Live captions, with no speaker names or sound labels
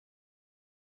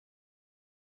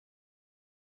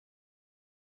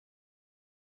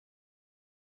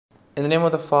In the name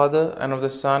of the Father, and of the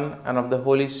Son, and of the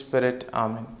Holy Spirit.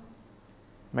 Amen.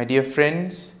 My dear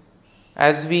friends,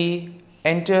 as we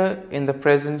enter in the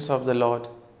presence of the Lord,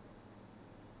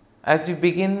 as we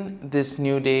begin this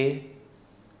new day,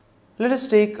 let us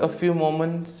take a few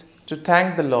moments to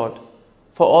thank the Lord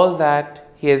for all that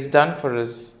He has done for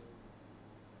us.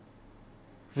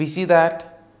 We see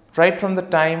that right from the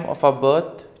time of our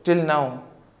birth till now,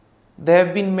 there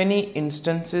have been many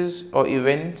instances or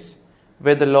events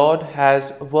where the Lord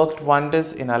has worked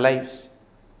wonders in our lives.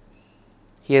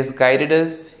 He has guided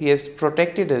us, He has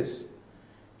protected us,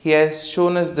 He has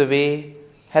shown us the way,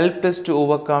 helped us to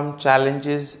overcome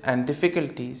challenges and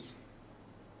difficulties.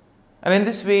 And in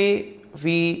this way,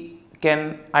 we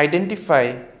can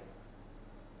identify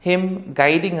Him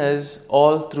guiding us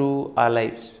all through our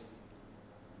lives.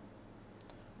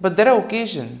 But there are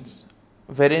occasions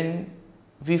wherein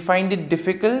we find it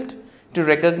difficult to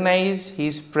recognize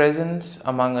His presence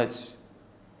among us.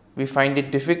 We find it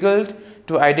difficult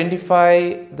to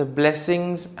identify the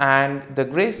blessings and the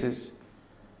graces.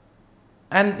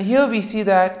 And here we see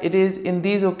that it is in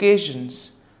these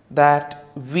occasions that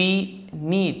we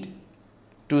need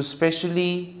to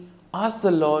specially ask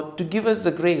the Lord to give us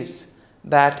the grace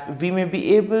that we may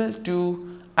be able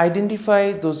to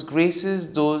identify those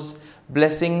graces, those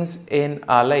blessings in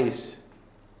our lives.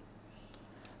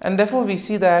 And therefore we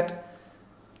see that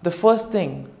the first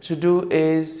thing to do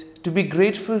is to be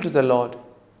grateful to the Lord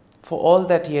for all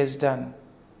that He has done.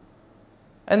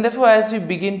 And therefore, as we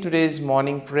begin today's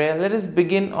morning prayer, let us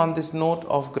begin on this note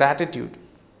of gratitude.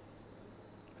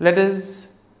 Let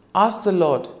us ask the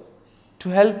Lord to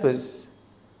help us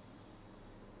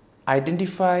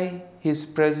identify His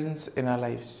presence in our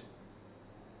lives.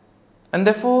 And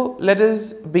therefore, let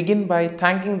us begin by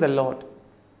thanking the Lord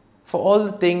for all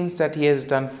the things that He has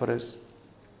done for us.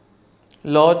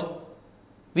 Lord,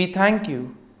 we thank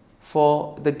You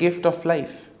for the gift of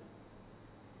life.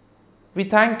 We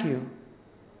thank You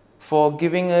for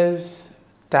giving us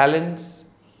talents,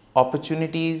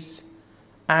 opportunities,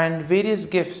 and various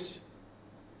gifts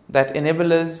that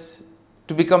enable us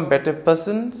to become better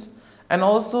persons and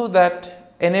also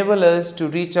that enable us to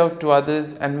reach out to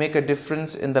others and make a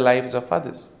difference in the lives of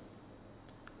others.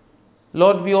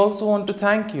 Lord, we also want to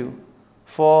thank You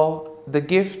for the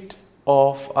gift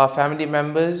of our family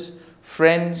members,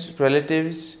 friends,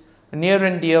 relatives, near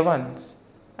and dear ones,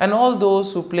 and all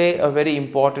those who play a very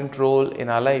important role in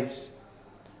our lives.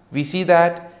 We see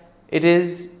that it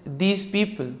is these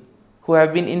people who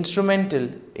have been instrumental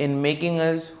in making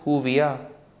us who we are.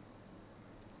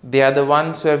 They are the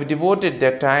ones who have devoted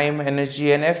their time,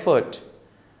 energy, and effort,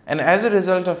 and as a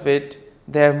result of it,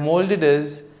 they have molded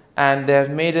us and they have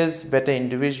made us better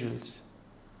individuals.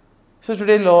 So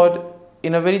today, Lord,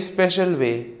 in a very special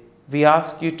way, we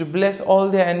ask You to bless all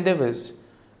their endeavors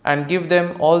and give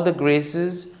them all the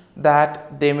graces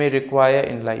that they may require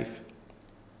in life.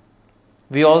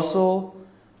 We also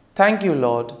thank You,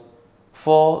 Lord,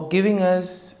 for giving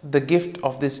us the gift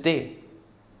of this day,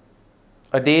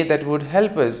 a day that would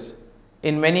help us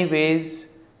in many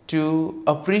ways to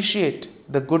appreciate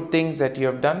the good things that You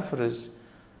have done for us,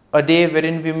 a day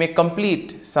wherein we may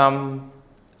complete some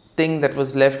thing that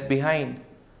was left behind,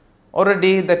 or a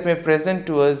day that may present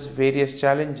to us various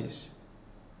challenges.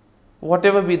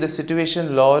 Whatever be the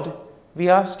situation, Lord, we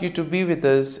ask You to be with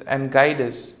us and guide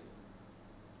us.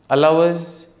 Allow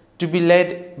us to be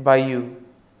led by You.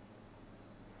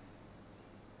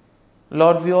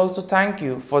 Lord, we also thank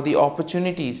You for the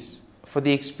opportunities, for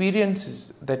the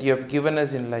experiences that You have given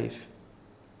us in life.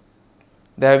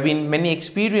 There have been many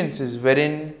experiences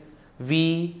wherein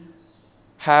we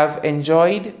have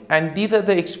enjoyed, and these are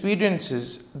the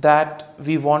experiences that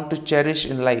we want to cherish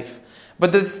in life.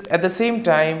 But at the same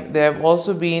time, there have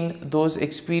also been those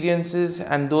experiences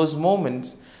and those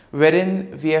moments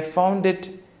wherein we have found it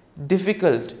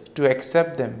difficult to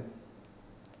accept them.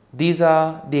 These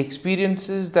are the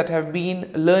experiences that have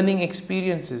been learning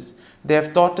experiences. They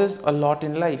have taught us a lot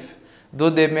in life. Though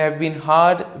they may have been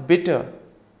hard, bitter,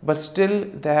 but still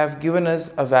they have given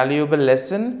us a valuable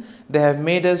lesson. They have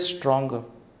made us stronger.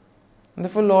 And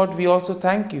therefore, Lord, we also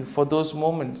thank You for those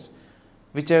moments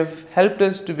which have helped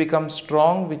us to become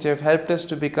strong, which have helped us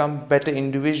to become better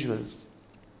individuals.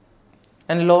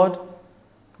 And Lord,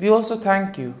 we also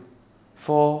thank You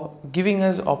for giving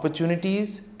us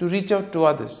opportunities to reach out to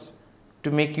others, to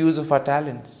make use of our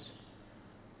talents.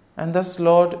 And thus,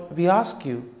 Lord, we ask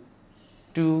You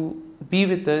to be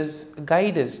with us,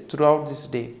 guide us throughout this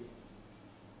day.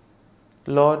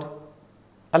 Lord,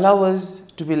 allow us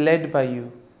to be led by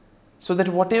You, so that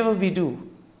whatever we do,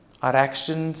 our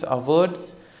actions, our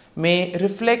words, may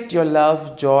reflect your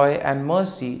love, joy, and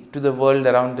mercy to the world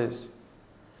around us.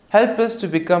 Help us to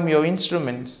become your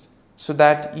instruments so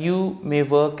that you may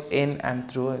work in and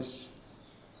through us.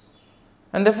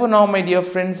 And therefore now, my dear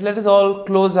friends, let us all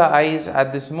close our eyes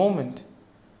at this moment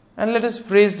and let us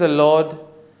praise the Lord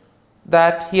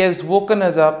that He has woken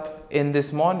us up in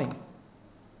this morning.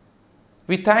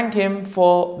 We thank Him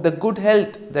for the good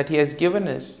health that He has given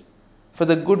us, for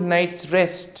the good night's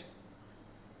rest.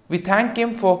 We thank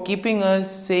Him for keeping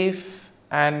us safe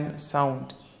and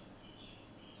sound,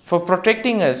 for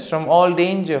protecting us from all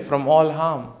danger, from all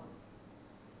harm.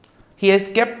 He has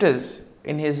kept us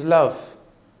in His love.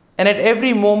 And at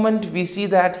every moment we see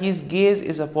that His gaze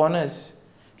is upon us.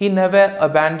 He never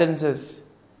abandons us.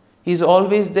 He is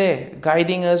always there,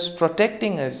 guiding us,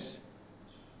 protecting us,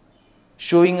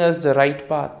 showing us the right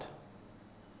path.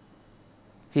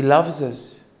 He loves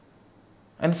us.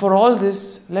 And for all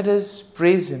this, let us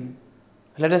praise Him.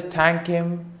 Let us thank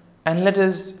Him and let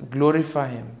us glorify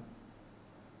Him.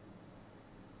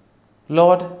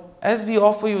 Lord, as we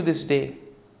offer You this day,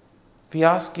 we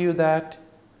ask You that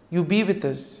You be with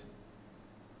us.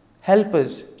 Help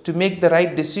us to make the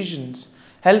right decisions.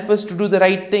 Help us to do the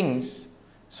right things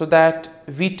so that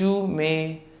we too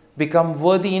may become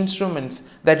worthy instruments,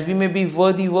 that we may be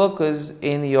worthy workers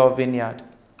in Your vineyard.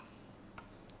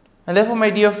 And therefore, my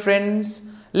dear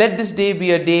friends, let this day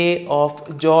be a day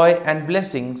of joy and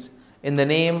blessings in the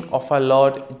name of our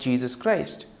Lord Jesus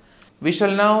Christ. We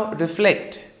shall now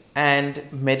reflect and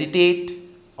meditate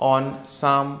on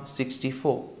Psalm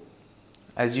 64.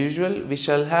 As usual, we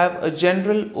shall have a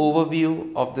general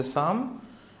overview of the psalm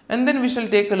and then we shall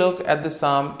take a look at the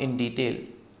psalm in detail.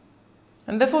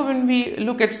 And therefore, when we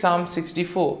look at Psalm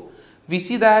 64, we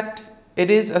see that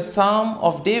it is a psalm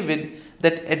of David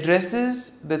that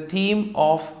addresses the theme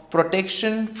of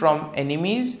protection from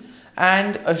enemies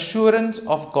and assurance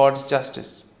of God's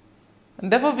justice.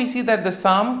 And therefore, we see that the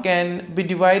psalm can be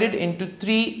divided into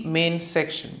three main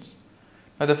sections.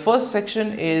 Now, the first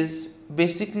section is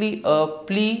basically a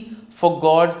plea for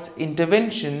God's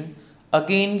intervention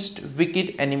against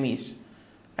wicked enemies.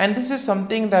 And this is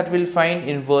something that we'll find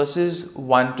in verses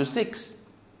 1 to 6.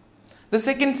 The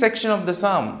second section of the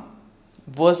psalm,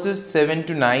 verses 7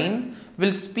 to 9,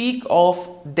 will speak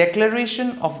of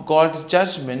declaration of God's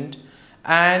judgment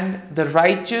and the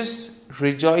righteous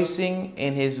rejoicing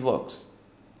in His works.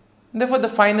 Therefore, the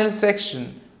final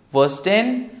section, verse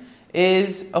 10,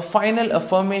 is a final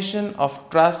affirmation of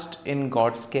trust in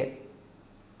God's care.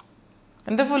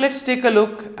 And therefore, let's take a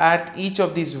look at each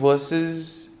of these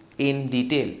verses in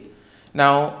detail.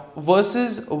 Now,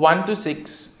 verses 1 to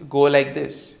 6 go like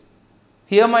this.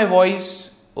 Hear my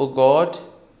voice, O God,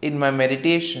 in my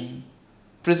meditation.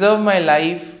 Preserve my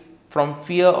life from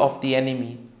fear of the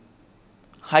enemy.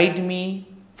 Hide me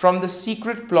from the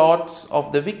secret plots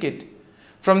of the wicked,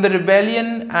 from the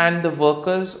rebellion and the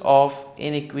workers of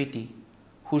iniquity,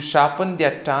 who sharpen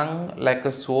their tongue like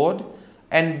a sword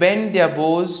and bend their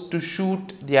bows to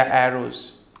shoot their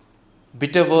arrows.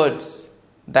 Bitter words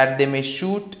that they may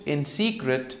shoot in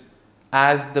secret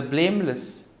as the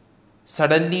blameless.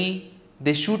 Suddenly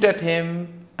they shoot at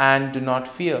him and do not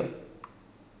fear.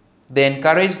 They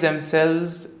encourage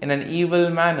themselves in an evil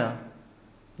manner.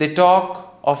 They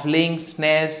talk of laying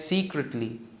snares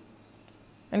secretly.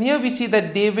 And here we see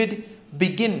that David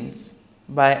begins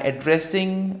by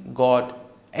addressing God,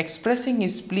 expressing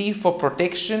his plea for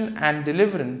protection and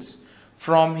deliverance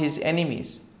from his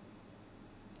enemies.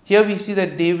 Here we see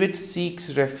that David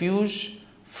seeks refuge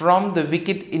from the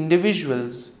wicked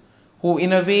individuals who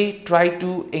in a way try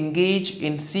to engage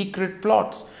in secret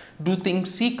plots, do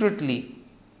things secretly,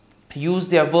 use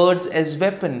their words as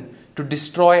weapon to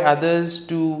destroy others,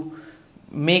 to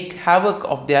make havoc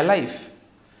of their life.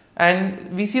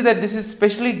 And we see that this is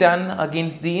especially done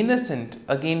against the innocent,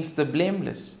 against the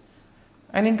blameless.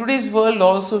 And in today's world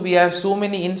also we have so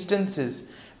many instances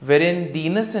wherein the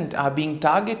innocent are being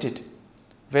targeted,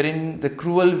 wherein the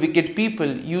cruel, wicked people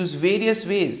use various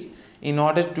ways in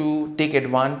order to take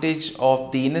advantage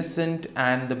of the innocent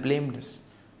and the blameless.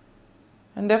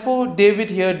 And therefore, David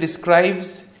here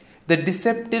describes the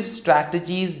deceptive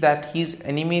strategies that his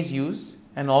enemies use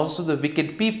and also the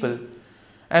wicked people,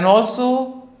 and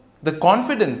also the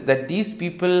confidence that these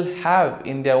people have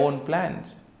in their own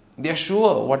plans. They are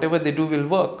sure whatever they do will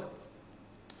work.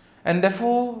 And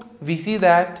therefore, we see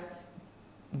that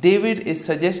David is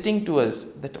suggesting to us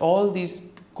that all these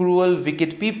cruel,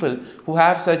 wicked people who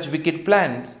have such wicked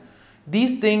plans,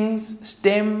 these things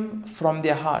stem from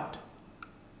their heart.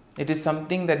 It is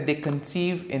something that they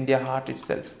conceive in their heart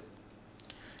itself.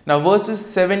 Now, verses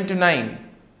 7 to 9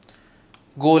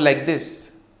 go like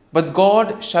this. But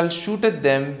God shall shoot at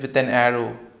them with an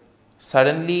arrow.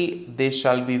 Suddenly they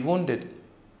shall be wounded.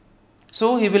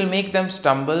 So he will make them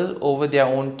stumble over their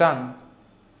own tongue.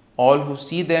 All who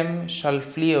see them shall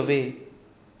flee away.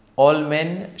 All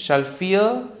men shall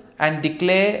fear and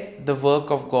declare the work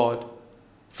of God,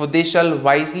 for they shall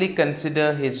wisely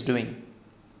consider his doing.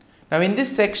 Now, in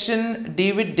this section,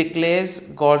 David declares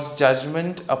God's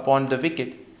judgment upon the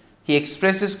wicked. He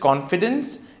expresses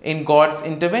confidence in God's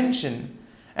intervention,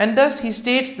 and thus he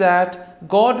states that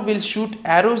God will shoot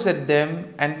arrows at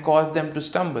them and cause them to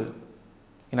stumble.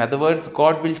 In other words,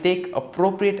 God will take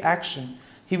appropriate action.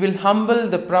 He will humble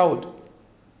the proud.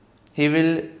 He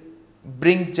will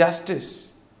bring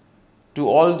justice to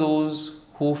all those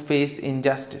who face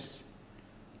injustice.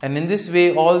 And in this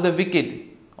way, all the wicked,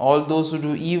 all those who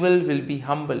do evil will be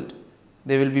humbled.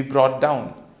 They will be brought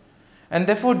down. And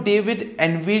therefore, David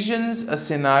envisions a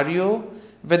scenario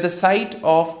where the sight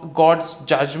of God's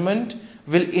judgment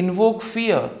will invoke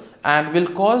fear and will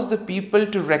cause the people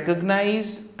to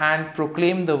recognize and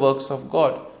proclaim the works of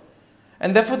God.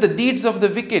 And therefore, the deeds of the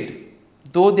wicked,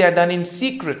 though they are done in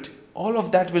secret, all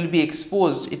of that will be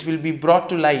exposed. It will be brought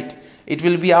to light. It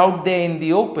will be out there in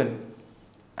the open.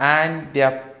 And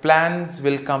their plans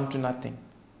will come to nothing.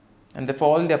 And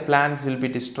therefore, all their plans will be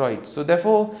destroyed. So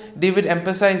therefore, David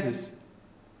emphasizes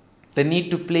the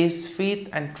need to place faith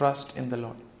and trust in the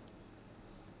Lord.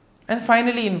 And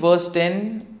finally, in verse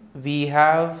 10, we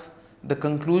have the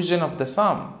conclusion of the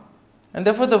psalm. And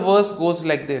therefore, the verse goes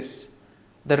like this: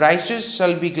 The righteous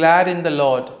shall be glad in the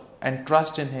Lord and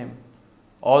trust in him.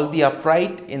 All the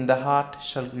upright in the heart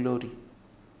shall glory.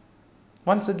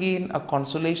 Once again, a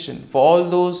consolation for all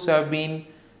those who have been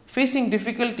facing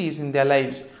difficulties in their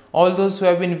lives, all those who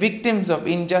have been victims of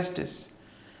injustice.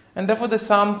 And therefore, the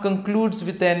psalm concludes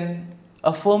with an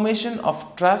affirmation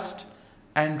of trust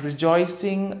and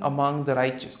rejoicing among the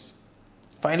righteous.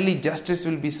 Finally, justice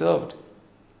will be served.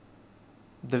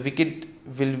 The wicked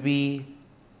will be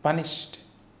punished.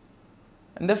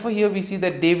 And therefore, here we see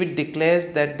that David declares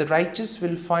that the righteous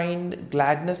will find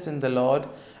gladness in the Lord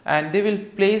and they will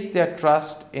place their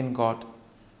trust in God.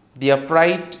 The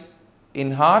upright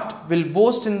in heart will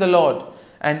boast in the Lord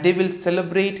and they will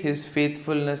celebrate his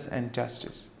faithfulness and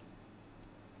justice.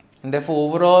 And therefore,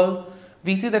 overall,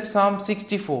 we see that Psalm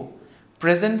 64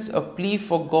 presents a plea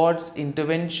for God's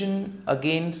intervention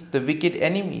against the wicked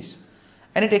enemies,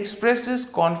 and it expresses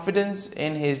confidence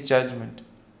in his judgment.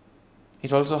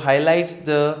 It also highlights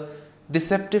the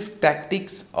deceptive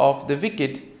tactics of the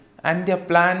wicked and their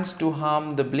plans to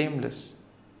harm the blameless.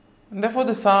 And therefore,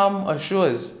 the psalm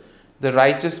assures the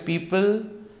righteous people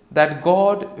that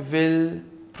God will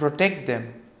protect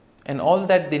them, and all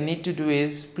that they need to do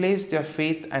is place their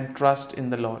faith and trust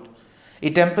in the Lord.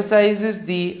 It emphasizes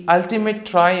the ultimate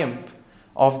triumph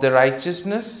of the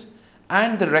righteousness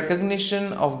and the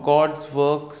recognition of God's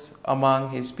works among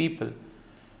his people.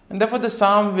 And therefore, the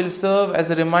psalm will serve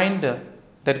as a reminder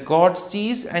that God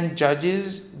sees and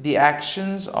judges the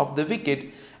actions of the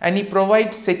wicked, and he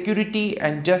provides security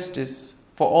and justice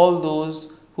for all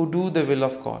those who do the will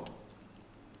of God.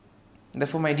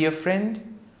 Therefore, my dear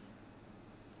friend,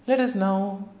 let us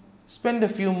now spend a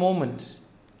few moments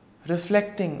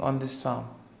reflecting on this psalm.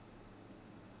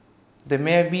 There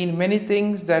may have been many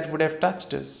things that would have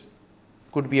touched us.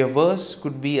 Could be a verse,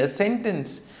 could be a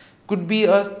sentence, could be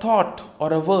a thought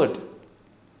or a word.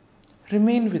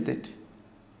 Remain with it.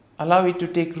 Allow it to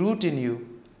take root in you.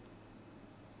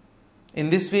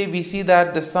 In this way, we see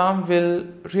that the psalm will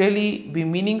really be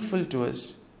meaningful to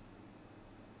us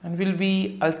and will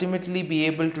be ultimately be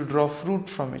able to draw fruit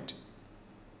from it.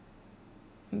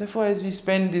 And therefore, as we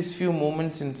spend these few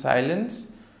moments in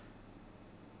silence,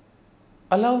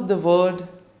 allow the word,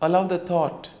 allow the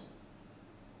thought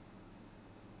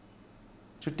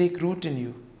to take root in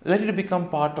you. Let it become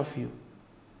part of you,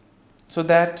 so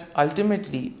that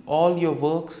ultimately all your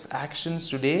works, actions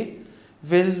today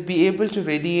will be able to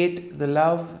radiate the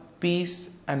love,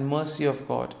 peace and mercy of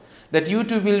God. That you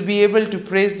too will be able to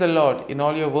praise the Lord in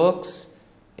all your works,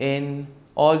 in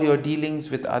all your dealings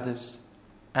with others.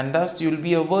 And thus you will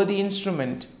be a worthy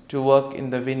instrument to work in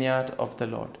the vineyard of the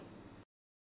Lord.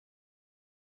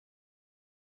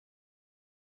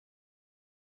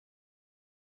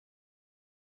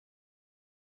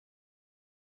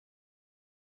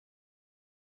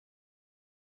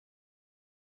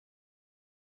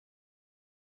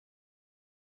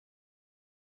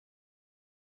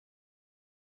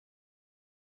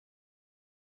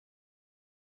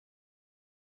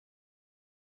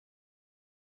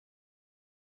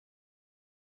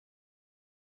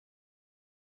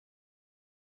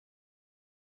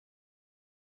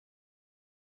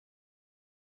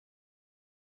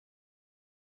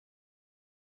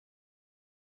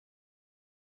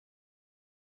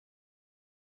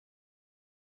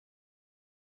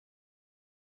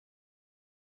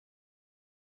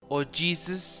 O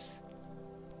Jesus,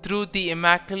 through the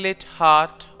Immaculate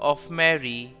Heart of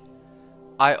Mary,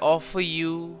 I offer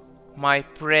you my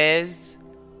prayers,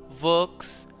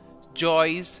 works,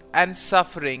 joys, and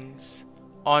sufferings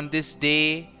on this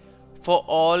day for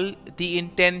all the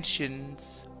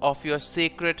intentions of your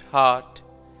Sacred Heart,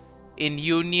 in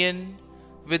union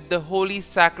with the holy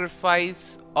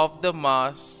sacrifice of the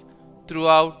Mass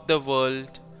throughout the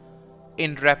world,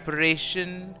 in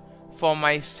reparation for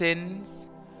my sins,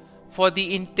 for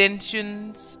the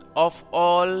intentions of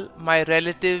all my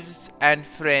relatives and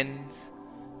friends,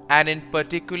 and in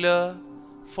particular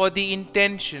for the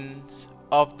intentions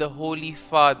of the Holy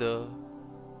Father.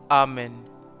 Amen.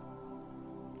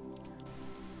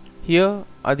 Here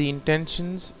are the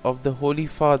intentions of the Holy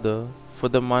Father for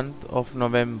the month of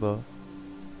November.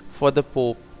 For the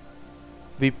Pope,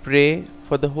 we pray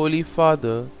for the Holy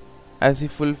Father as he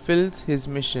fulfills his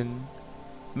mission.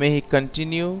 May he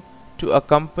continue to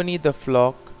accompany the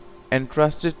flock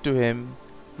entrusted to him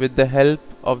with the help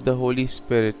of the Holy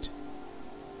Spirit.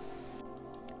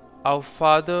 Our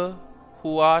Father,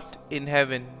 who art in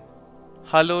heaven,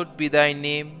 hallowed be thy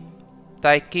name.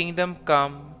 Thy kingdom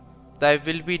come, thy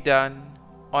will be done,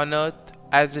 on earth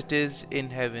as it is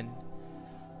in heaven.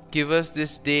 Give us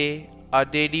this day our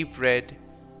daily bread,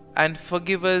 and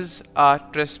forgive us our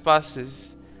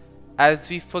trespasses, as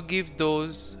we forgive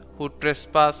those who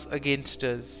trespass against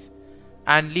us.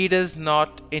 And lead us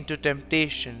not into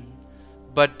temptation,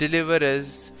 but deliver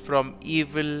us from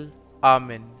evil.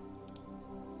 Amen.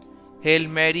 Hail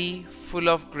Mary, full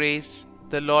of grace,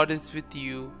 the Lord is with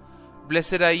you.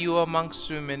 Blessed are you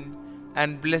amongst women,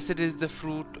 and blessed is the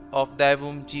fruit of thy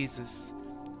womb, Jesus.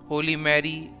 Holy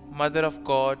Mary, Mother of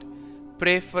God,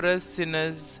 pray for us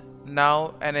sinners,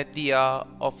 now and at the hour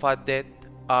of our death.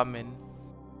 Amen.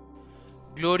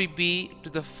 Glory be to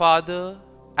the Father,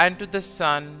 and to the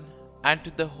Son, and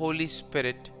to the Holy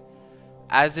Spirit,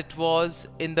 as it was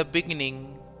in the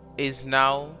beginning, is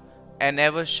now, and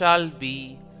ever shall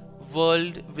be,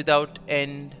 world without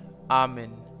end.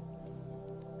 Amen.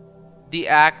 The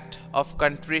Act of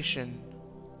Contrition.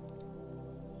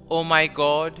 O my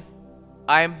God,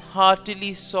 I am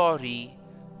heartily sorry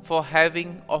for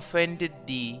having offended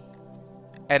Thee,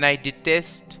 and I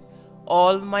detest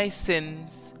all my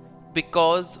sins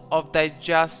because of Thy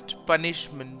just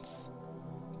punishments,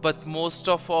 but most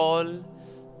of all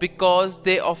because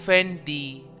they offend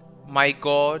Thee, my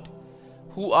God,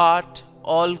 who art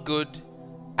all good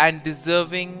and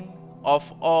deserving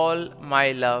of all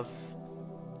my love.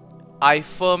 I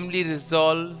firmly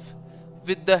resolve,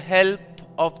 with the help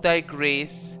of Thy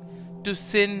grace, to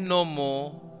sin no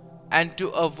more, and to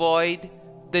avoid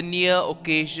the near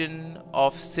occasion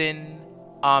of sin.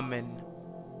 Amen.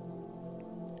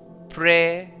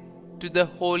 Prayer to the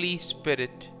Holy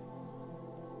Spirit.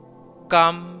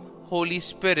 Come, Holy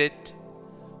Spirit,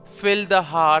 fill the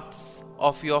hearts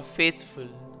of your faithful,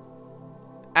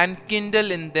 and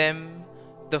kindle in them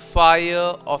the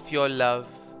fire of your love.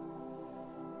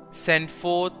 Send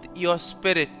forth your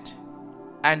Spirit,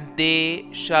 and they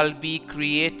shall be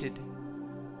created,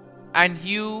 and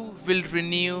you will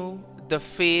renew the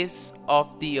face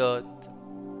of the earth.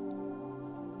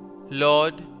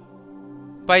 Lord,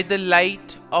 by the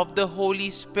light of the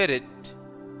Holy Spirit,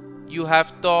 you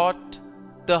have taught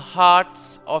the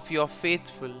hearts of your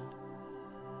faithful.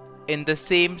 In the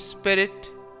same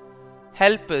Spirit,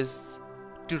 help us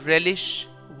to relish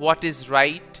what is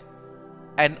right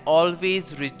and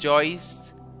always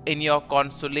rejoice in your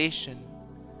consolation.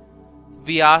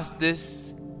 We ask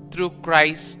this through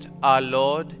Christ our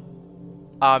Lord.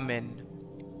 Amen.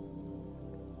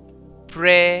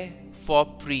 Prayer for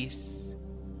priests.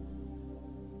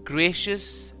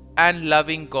 Gracious and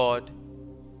loving God,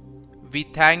 we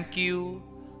thank you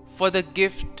for the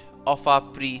gift of our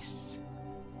priests.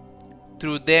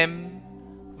 Through them,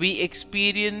 we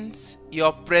experience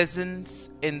your presence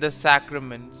in the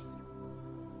sacraments.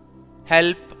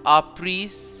 Help our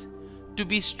priests to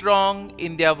be strong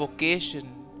in their vocation.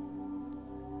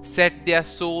 Set their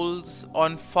souls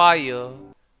on fire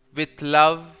with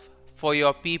love for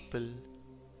your people.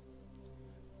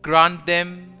 Grant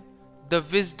them the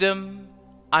wisdom,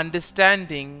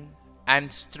 understanding,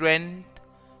 and strength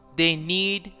they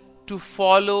need to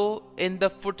follow in the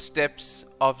footsteps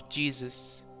of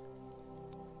Jesus.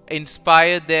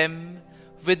 Inspire them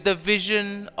with the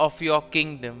vision of your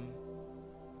kingdom.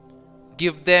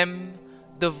 Give them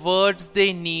the words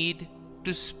they need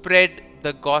to spread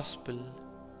the gospel.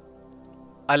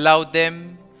 Allow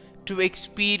them to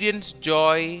experience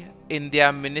joy in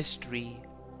their ministry.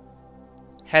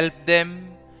 Help them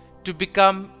to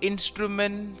become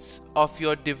instruments of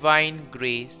your divine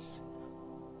grace.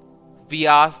 We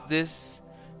ask this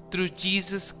through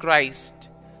Jesus Christ,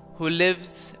 who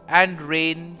lives and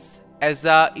reigns as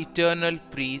our eternal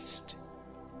priest.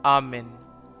 Amen.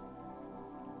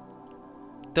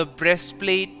 The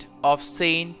breastplate of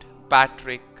Saint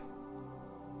Patrick.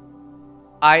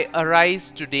 I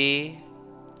arise today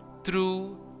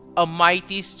through a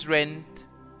mighty strength,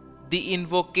 the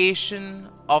invocation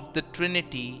of the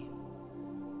Trinity,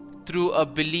 through a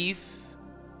belief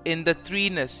in the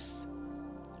threeness,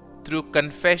 through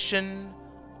confession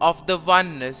of the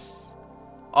oneness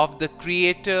of the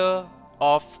Creator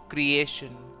of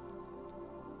creation.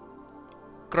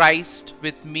 Christ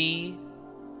with me,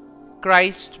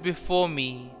 Christ before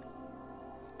me,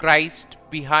 Christ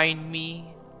behind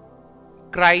me,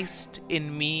 Christ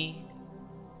in me,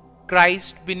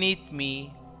 Christ beneath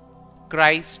me,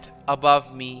 Christ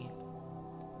above me,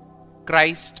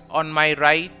 Christ on my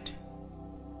right,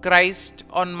 Christ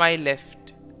on my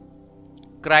left,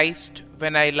 Christ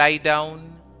when I lie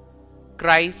down,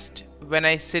 Christ when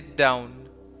I sit down,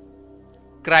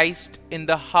 Christ in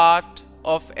the heart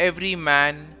of every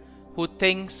man who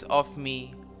thinks of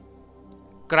me,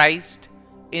 Christ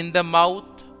in the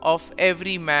mouth of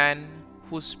every man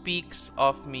who speaks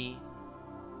of me,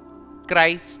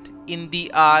 Christ in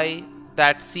the eye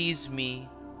that sees me,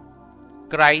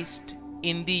 Christ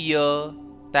in the ear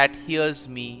that hears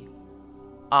me.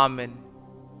 Amen.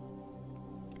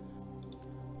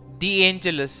 The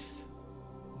Angelus.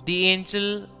 The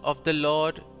angel of the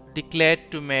Lord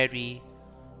declared to Mary,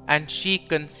 and she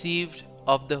conceived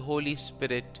of the Holy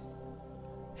Spirit.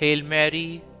 Hail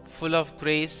Mary, full of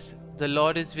grace, the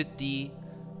Lord is with thee.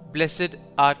 Blessed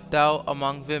art thou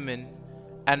among women,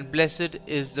 and blessed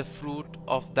is the fruit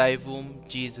of thy womb,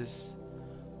 Jesus.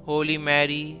 Holy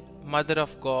Mary, Mother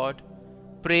of God,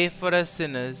 pray for us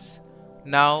sinners,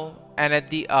 now and at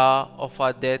the hour of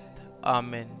our death.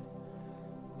 Amen.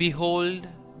 Behold,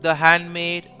 the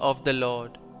handmaid of the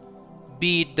Lord,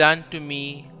 be it done to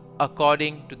me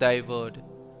according to thy word.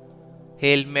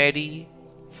 Hail Mary,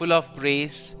 full of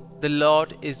grace, the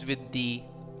Lord is with thee.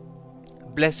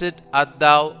 Blessed art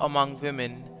thou among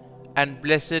women, and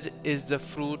blessed is the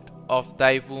fruit of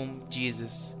thy womb,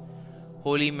 Jesus.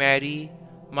 Holy Mary,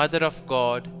 Mother of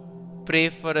God, pray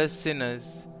for us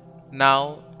sinners,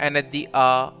 now and at the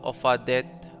hour of our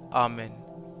death. Amen.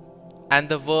 And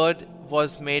the Word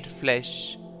was made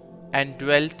flesh, and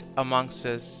dwelt amongst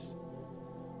us.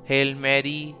 Hail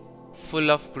Mary,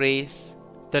 full of grace,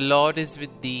 the Lord is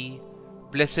with thee.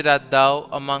 Blessed art thou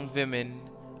among women,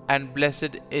 and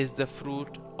blessed is the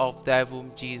fruit of thy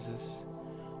womb, Jesus.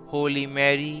 Holy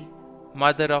Mary,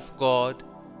 Mother of God,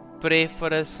 pray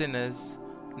for us sinners,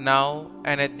 now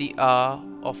and at the hour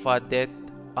of our death.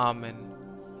 Amen.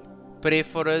 Pray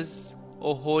for us,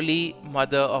 O Holy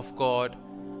Mother of God,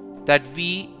 that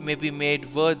we may be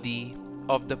made worthy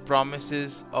of the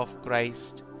promises of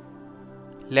Christ.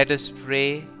 Let us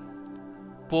pray.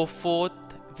 Pour forth,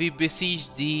 we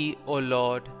beseech thee, O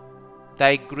Lord,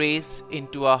 thy grace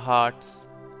into our hearts,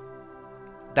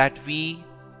 that we,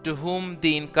 to whom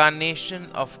the incarnation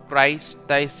of Christ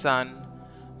thy Son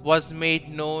was made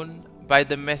known by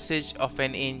the message of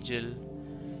an angel,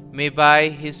 may by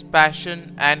his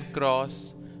passion and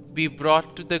cross be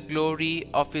brought to the glory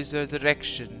of his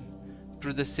resurrection,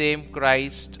 through the same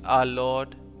Christ our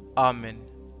Lord. Amen.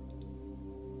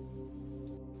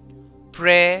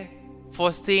 Prayer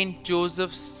for Saint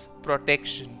Joseph's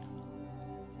protection.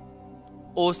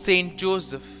 O Saint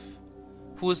Joseph,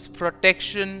 whose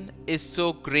protection is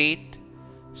so great,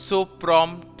 so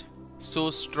prompt, so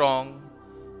strong,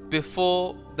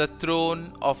 before the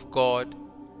throne of God,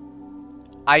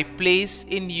 I place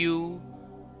in you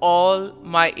all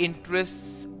my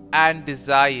interests and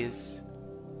desires.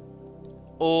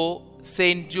 O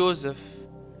Saint Joseph,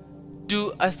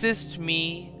 do assist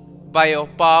me by your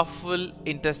powerful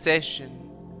intercession,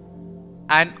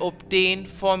 and obtain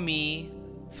for me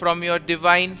from your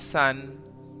divine Son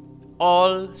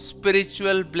all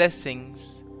spiritual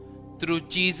blessings through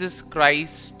Jesus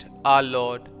Christ our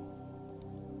Lord,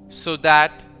 so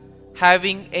that,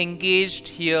 having engaged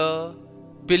here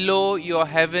below your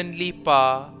heavenly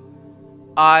power,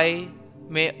 I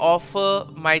may offer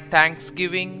my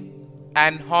thanksgiving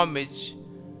and homage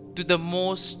to the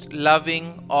most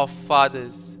loving of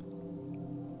fathers.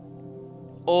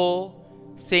 O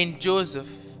Saint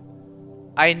Joseph,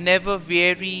 I never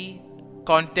weary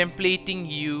contemplating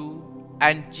you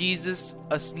and Jesus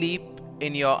asleep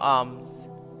in your arms.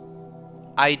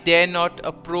 I dare not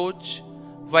approach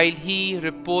while he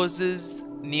reposes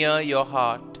near your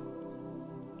heart.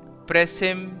 Press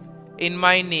him in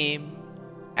my name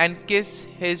and kiss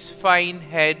his fine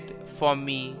head for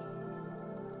me,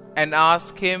 and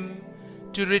ask him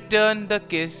to return the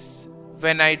kiss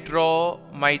when I draw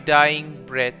my dying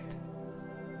breath.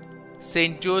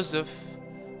 Saint Joseph,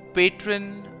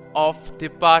 patron of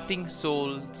departing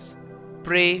souls,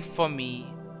 pray for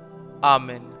me.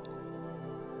 Amen.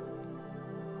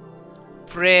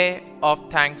 Prayer of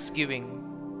Thanksgiving.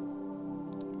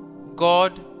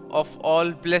 God of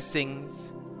all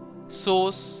blessings,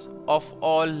 source of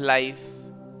all life,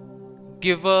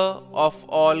 giver of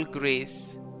all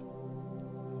grace,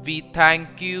 we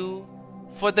thank you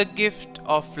for the gift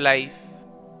of life,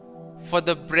 for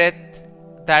the breath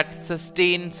that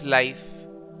sustains life,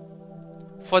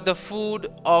 for the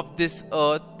food of this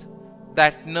earth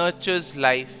that nurtures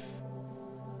life,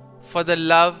 for the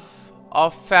love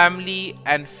of family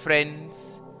and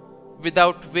friends,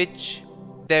 without which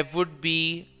there would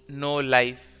be no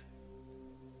life.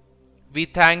 We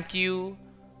thank you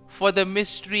for the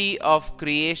mystery of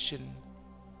creation,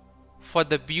 for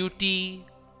the beauty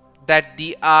that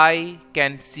the eye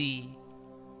can see,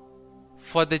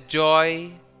 for the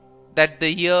joy that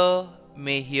the ear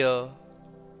may hear,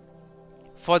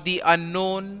 for the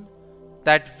unknown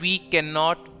that we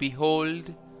cannot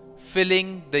behold,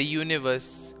 filling the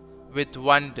universe with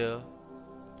wonder,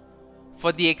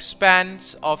 for the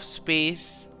expanse of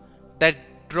space that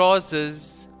draws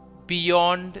us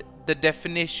beyond the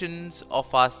definitions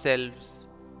of ourselves.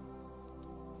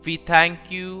 We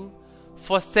thank you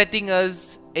for setting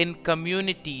us in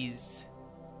communities,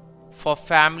 for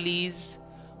families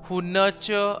who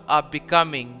nurture our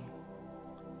becoming,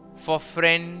 for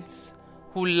friends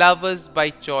who love us by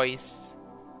choice,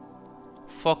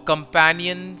 for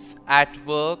companions at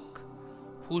work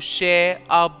who share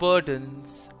our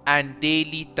burdens and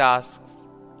daily tasks,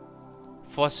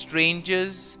 for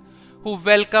strangers who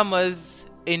welcome us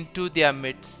into their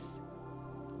midst,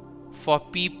 for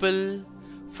people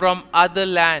from other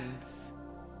lands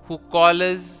who call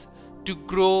us to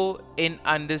grow in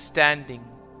understanding,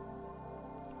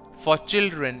 for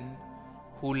children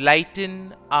who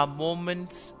lighten our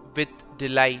moments with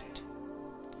delight,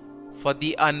 for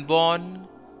the unborn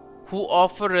who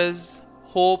offer us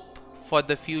hope for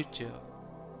the future.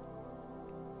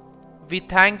 We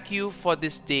thank you for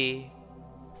this day,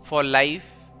 for life,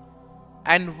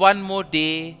 and one more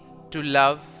day to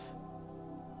love,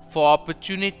 for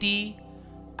opportunity,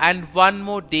 and one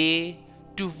more day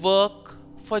to work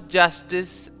for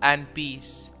justice and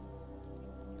peace,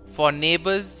 for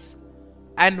neighbors,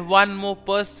 and one more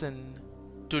person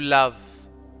to love,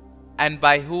 and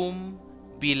by whom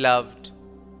be loved,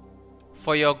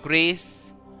 for your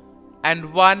grace,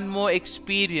 and one more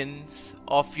experience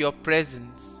of your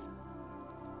presence,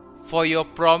 for your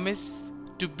promise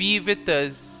to be with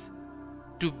us,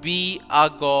 to be our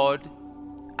God,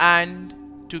 and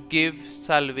to give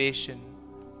salvation.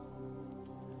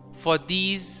 For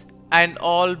these and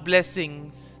all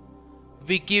blessings,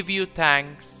 we give you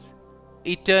thanks,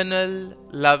 eternal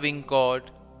loving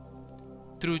God.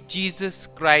 Through Jesus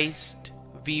Christ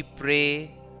we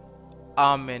pray.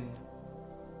 Amen.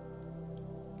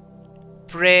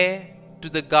 Prayer to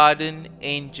the Guardian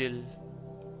Angel.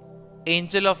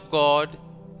 Angel of God,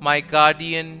 my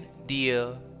guardian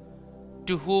dear,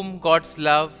 to whom God's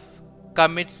love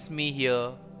commits me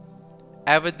here,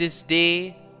 ever this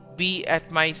day be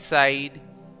at my side,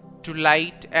 to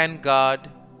light and guard,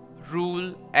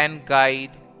 rule and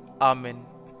guide. Amen.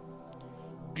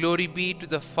 Glory be to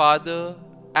the Father,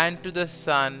 and to the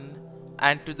Son,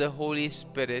 and to the Holy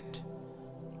Spirit,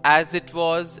 as it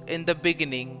was in the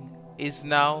beginning, is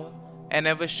now, and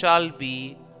ever shall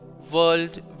be,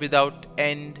 world without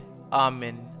end.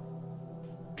 Amen.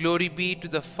 Glory be to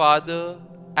the Father,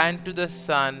 and to the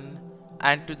Son,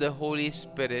 and to the Holy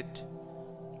Spirit,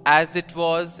 as it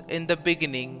was in the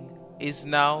beginning, is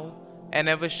now, and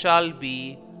ever shall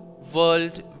be,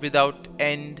 world without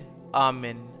end.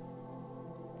 Amen.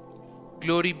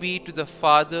 Glory be to the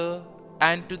Father,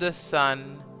 and to the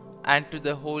Son, and to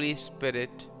the Holy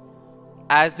Spirit,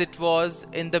 as it was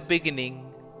in the beginning,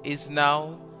 is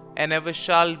now, and ever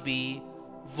shall be,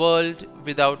 world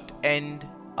without end.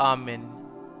 Amen.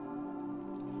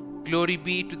 Glory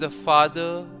be to the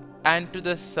Father, and to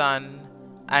the Son,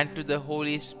 and to the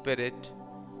Holy Spirit,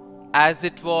 as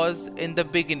it was in the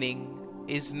beginning,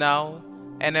 is now,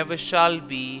 and ever shall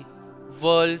be,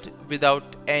 world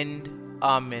without end.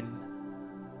 Amen.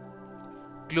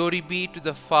 Glory be to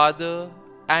the Father,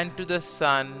 and to the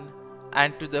Son,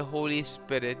 and to the Holy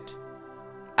Spirit,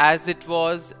 as it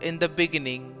was in the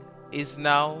beginning, is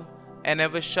now, and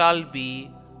ever shall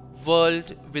be,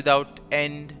 world without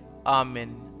end.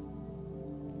 Amen.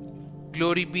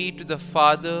 Glory be to the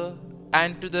Father,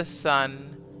 and to the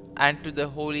Son, and to the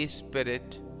Holy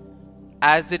Spirit,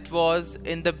 as it was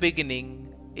in the beginning,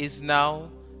 is now,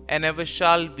 and ever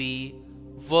shall be,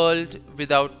 world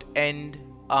without end.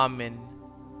 Amen.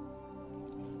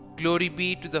 Glory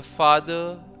be to the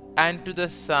Father, and to the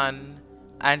Son,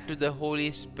 and to the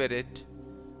Holy Spirit,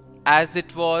 as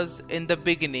it was in the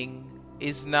beginning,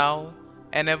 is now,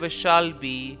 and ever shall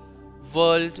be,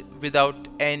 world without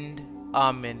end.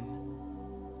 Amen.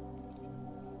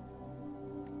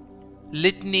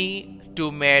 Litany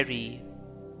to Mary,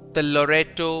 the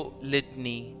Loreto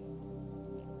Litany.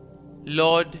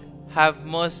 Lord, have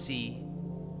mercy.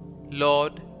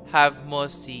 Lord, have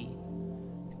mercy.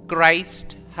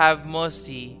 Christ, have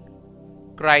mercy.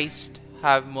 Christ,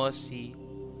 have mercy.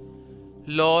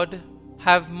 Lord,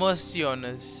 have mercy on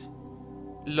us.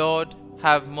 Lord,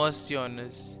 have mercy on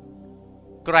us.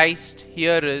 Christ,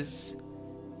 hear us.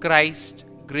 Christ,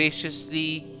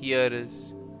 graciously hear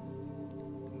us.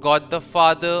 God the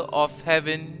Father of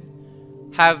heaven,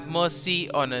 have mercy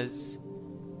on us.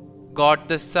 God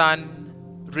the Son,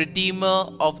 Redeemer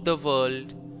of the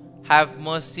world, have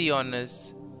mercy on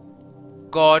us.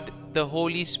 God the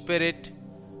Holy Spirit,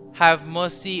 have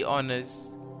mercy on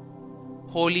us.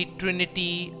 Holy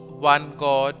Trinity, one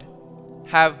God,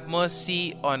 have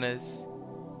mercy on us.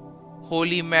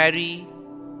 Holy Mary,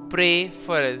 pray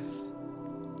for us.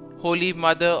 Holy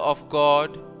Mother of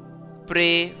God,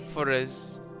 pray for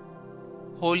us.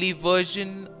 Holy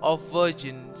Virgin of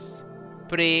Virgins,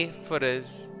 pray for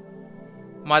us.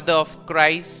 Mother of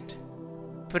Christ,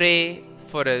 pray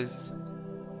for us.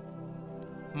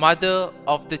 Mother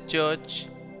of the Church,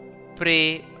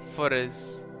 pray for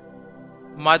us.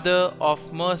 Mother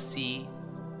of Mercy,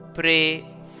 pray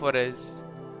for us.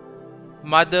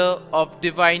 Mother of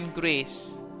Divine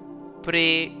Grace,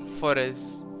 pray for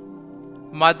us.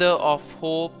 Mother of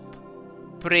Hope,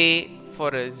 pray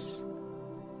for us.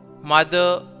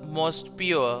 Mother most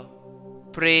pure,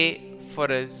 pray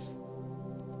for us.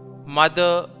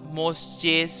 Mother most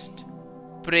chaste,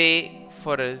 pray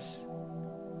for us.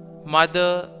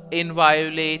 Mother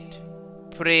inviolate,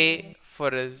 pray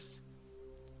for us.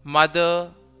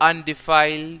 Mother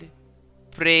undefiled,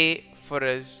 pray for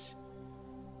us.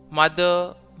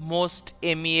 Mother most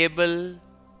amiable,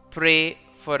 pray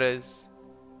for us.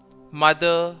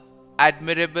 Mother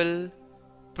admirable,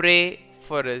 pray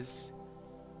for us.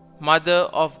 Mother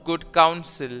of good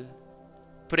counsel,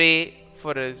 pray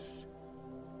for us.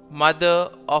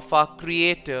 Mother of our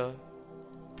Creator,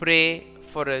 pray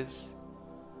for us.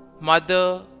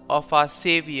 Mother of our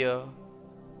Saviour,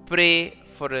 pray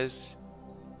for us.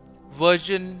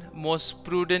 Virgin most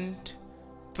prudent,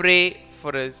 pray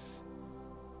for us.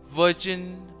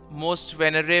 Virgin most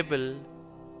venerable,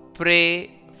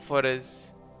 pray for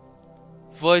us.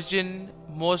 Virgin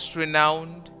most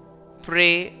renowned,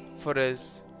 pray for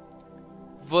us.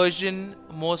 Virgin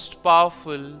most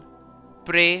powerful,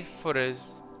 pray for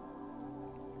us.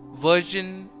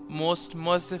 Virgin most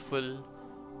merciful,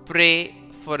 pray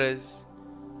for us.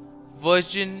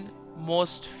 Virgin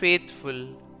most faithful,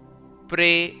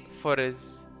 pray for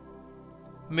us.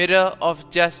 Mirror of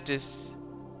justice,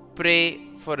 pray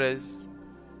for us.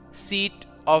 Seat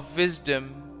of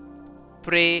wisdom,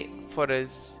 pray for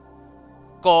us.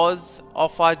 Cause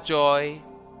of our joy,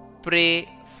 pray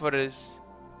for us.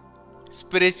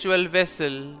 Spiritual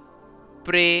vessel,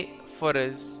 pray for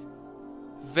us.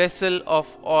 Vessel of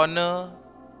honor,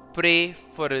 pray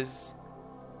for us.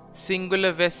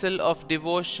 Singular vessel of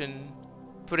devotion,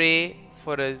 pray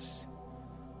for us.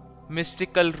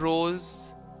 Mystical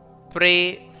rose,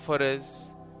 pray for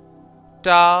us.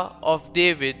 Tower of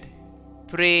David,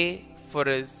 pray for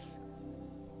us.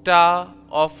 Tower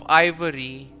of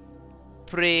ivory,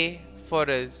 pray for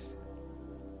us.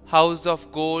 House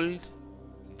of gold,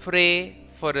 pray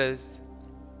for us.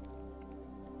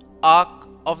 Ark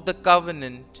of the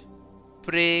Covenant,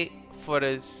 pray for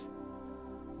us.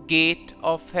 Gate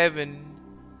of heaven,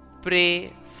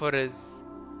 pray for us.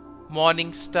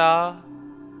 Morning star,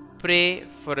 pray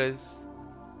for us.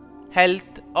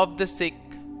 Health of the sick,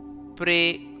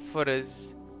 pray for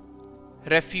us.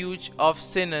 Refuge of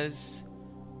sinners,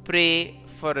 pray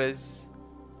for us.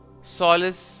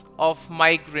 Solace of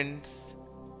migrants,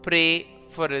 pray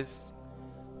for us.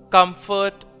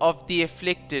 Comfort of the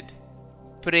afflicted,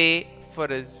 pray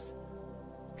for us.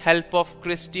 Help of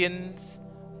Christians,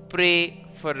 pray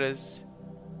for us.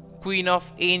 Queen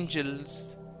of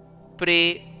angels,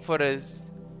 pray for us.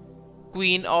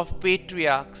 Queen of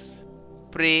patriarchs,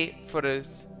 pray for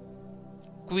us.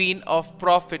 Queen of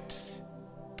prophets,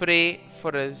 pray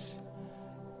for us.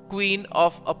 Queen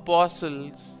of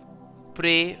apostles,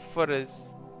 pray for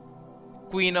us.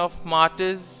 Queen of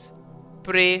martyrs,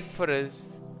 pray for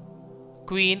us.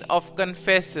 Queen of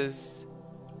confessors,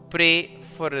 pray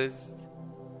for us.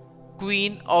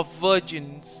 Queen of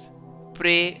Virgins,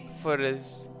 pray for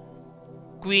us.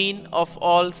 Queen of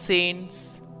all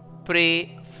saints,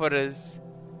 pray for us.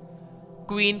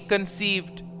 Queen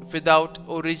conceived without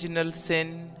original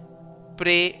sin,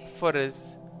 pray for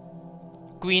us.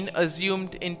 Queen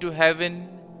assumed into heaven,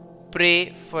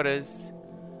 pray for us.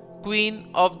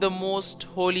 Queen of the Most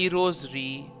Holy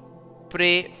Rosary,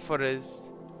 pray for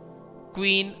us.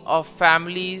 Queen of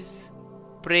families,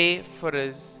 pray for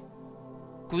us.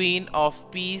 Queen of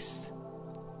peace,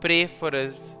 pray for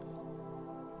us.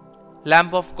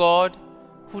 Lamb of God,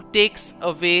 who takes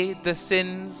away the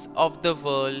sins of the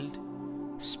world,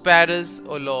 spare us,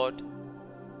 O Lord.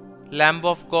 Lamb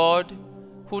of God,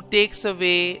 who takes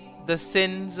away the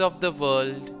sins of the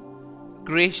world,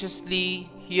 graciously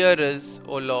hear us,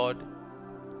 O Lord.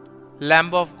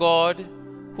 Lamb of God,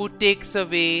 who takes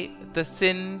away the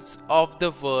sins of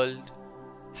the world,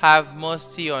 have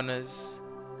mercy on us.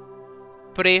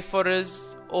 Pray for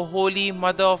us, O Holy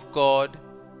Mother of God,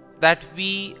 that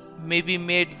we may be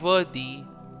made worthy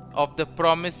of the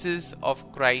promises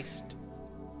of Christ.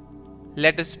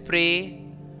 Let us pray.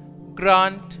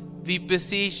 Grant, we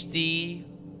beseech Thee,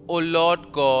 O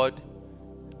Lord God,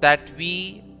 that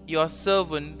we, Your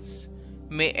servants,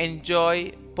 may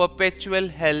enjoy perpetual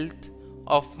health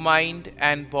of mind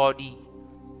and body,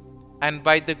 and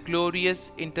by the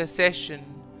glorious intercession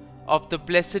of the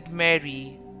Blessed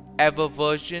Mary, ever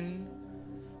Virgin,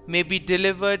 may be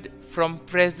delivered from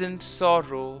present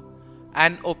sorrow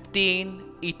and obtain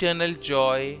eternal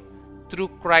joy through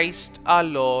Christ our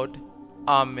Lord.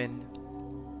 Amen.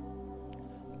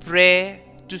 Prayer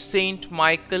to Saint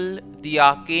Michael the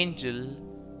Archangel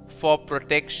for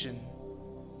protection.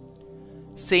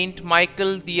 Saint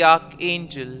Michael the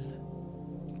Archangel,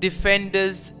 defend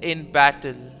us in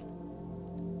battle.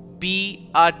 Be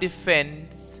our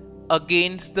defense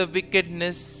against the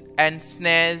wickedness and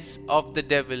snares of the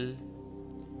devil.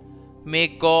 May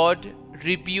God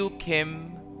rebuke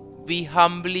him, we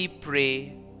humbly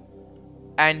pray.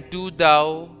 And do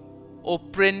Thou, O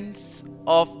Prince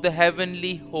of the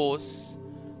heavenly hosts,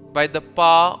 by the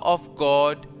power of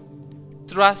God,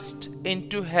 thrust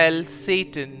into hell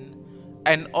Satan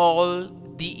and all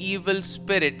the evil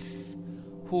spirits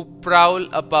who prowl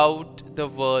about the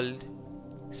world,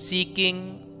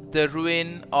 seeking the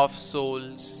ruin of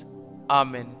souls.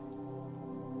 Amen.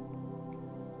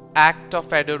 Act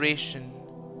of Adoration.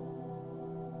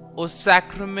 O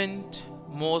Sacrament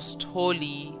most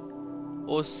holy,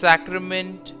 O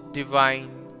Sacrament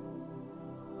divine,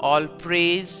 all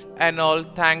praise and all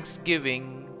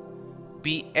thanksgiving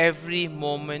be every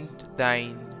moment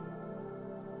Thine.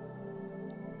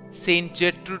 Saint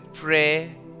Gertrude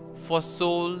Prayer for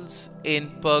souls in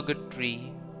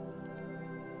purgatory.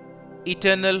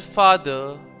 Eternal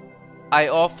Father, I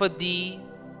offer Thee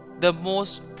the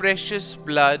most precious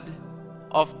blood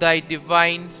of Thy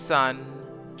divine Son,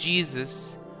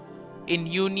 Jesus, in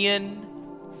union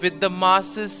with the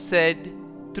masses said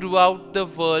throughout the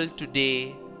world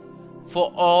today,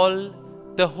 for all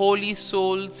the holy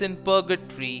souls in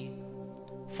purgatory,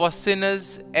 for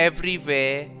sinners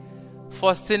everywhere,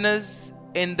 for sinners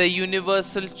in the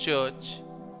universal church,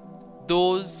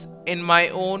 those in my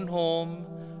own home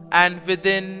and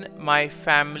within my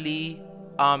family.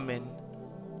 Amen.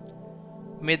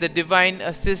 May the divine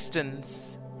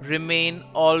assistance remain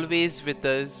always with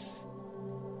us,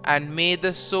 and may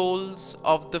the souls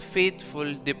of the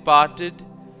faithful departed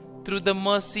through the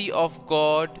mercy of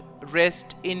God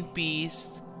rest in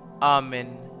peace.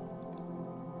 Amen.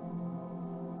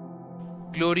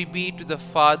 Glory be to the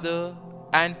Father,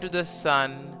 and to the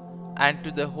Son, and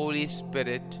to the Holy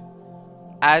Spirit,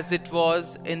 as it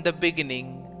was in the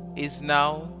beginning, is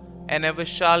now, and ever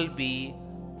shall be,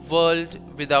 world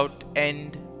without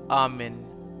end. Amen.